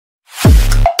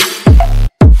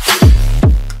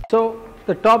So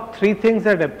the top three things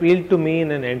that appealed to me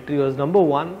in an entry was, number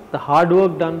one, the hard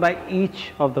work done by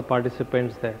each of the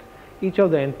participants there. Each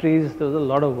of the entries, there was a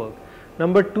lot of work.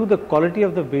 Number two, the quality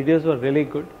of the videos were really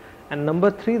good. And number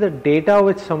three, the data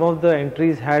which some of the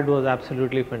entries had was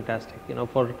absolutely fantastic. You know,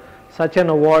 for such an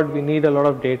award, we need a lot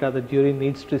of data. The jury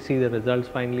needs to see the results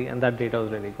finally, and that data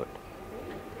was really good.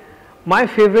 My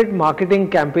favorite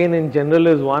marketing campaign in general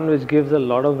is one which gives a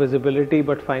lot of visibility,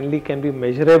 but finally can be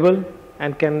measurable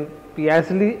and can be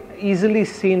easily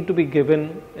seen to be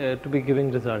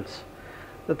giving results.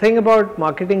 The thing about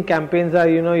marketing campaigns are,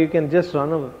 you can just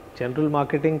run a general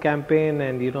marketing campaign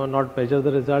and not measure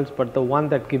the results, but the one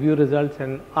that give you results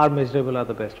and are measurable are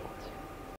the best ones.